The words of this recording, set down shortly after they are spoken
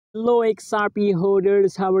Hello XRP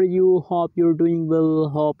holders, how are you? Hope you're doing well.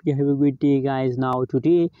 Hope you have a good day, guys. Now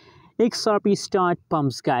today XRP start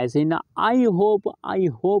pumps, guys, and I hope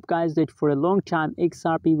guys that for a long time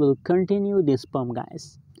XRP will continue this pump,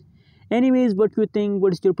 guys. Anyways, what you think?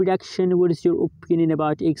 What is your prediction? What is your opinion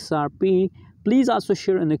about XRP? Please also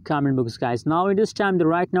share in the comment box, guys. Now at this time, the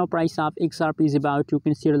right now price of XRP is about, you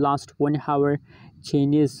can see the last 1 hour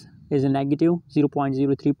changes is a negative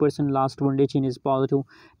 0.03%. Last 1 day change is positive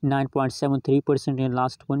 9.73%, and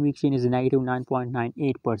last 1 week change is negative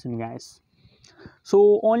 9.98%, guys.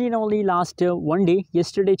 So only last 1 day,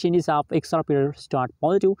 yesterday changes of XRP start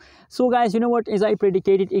positive. So guys, you know what, as I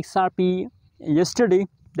predicted XRP yesterday,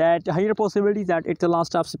 that higher possibility that it's the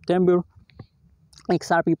last of September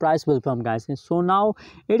XRP price will pump, guys. And so now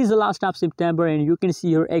it is the last of September, and you can see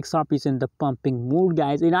here XRP is in the pumping mood,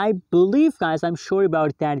 guys. And I believe, guys, I'm sure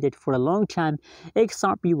about that for a long time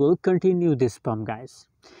XRP will continue this pump, guys.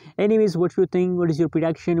 Anyways, what you think? What is your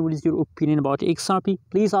prediction? What is your opinion about XRP?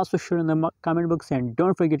 Please also share in the comment box, and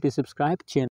don't forget to subscribe channel.